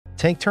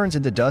Tank turns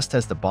into dust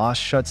as the boss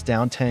shuts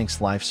down Tank's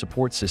life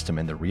support system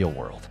in the real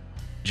world.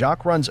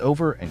 Jock runs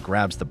over and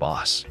grabs the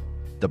boss.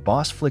 The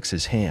boss flicks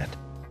his hand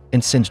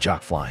and sends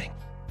Jock flying.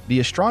 The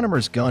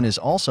astronomer's gun is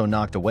also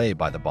knocked away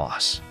by the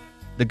boss.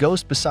 The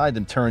ghost beside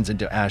them turns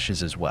into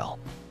ashes as well.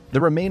 The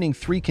remaining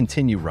three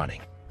continue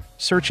running,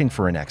 searching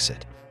for an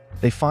exit.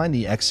 They find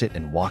the exit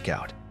and walk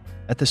out.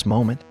 At this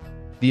moment,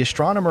 the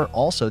astronomer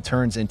also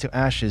turns into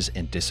ashes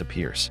and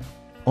disappears.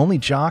 Only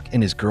Jock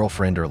and his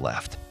girlfriend are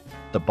left.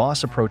 The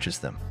boss approaches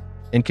them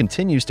and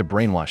continues to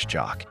brainwash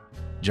Jock.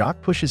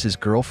 Jock pushes his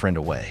girlfriend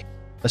away.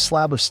 A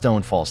slab of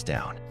stone falls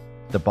down.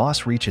 The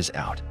boss reaches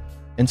out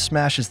and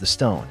smashes the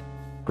stone,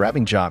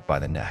 grabbing Jock by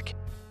the neck.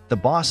 The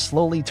boss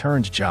slowly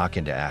turns Jock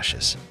into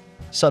ashes.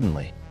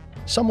 Suddenly,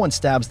 someone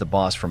stabs the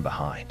boss from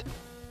behind,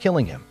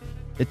 killing him.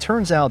 It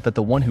turns out that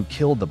the one who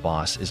killed the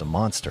boss is a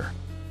monster.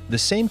 The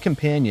same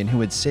companion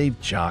who had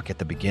saved Jock at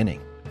the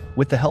beginning.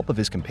 With the help of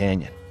his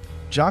companion,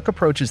 Jock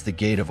approaches the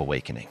Gate of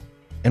Awakening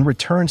and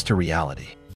returns to reality.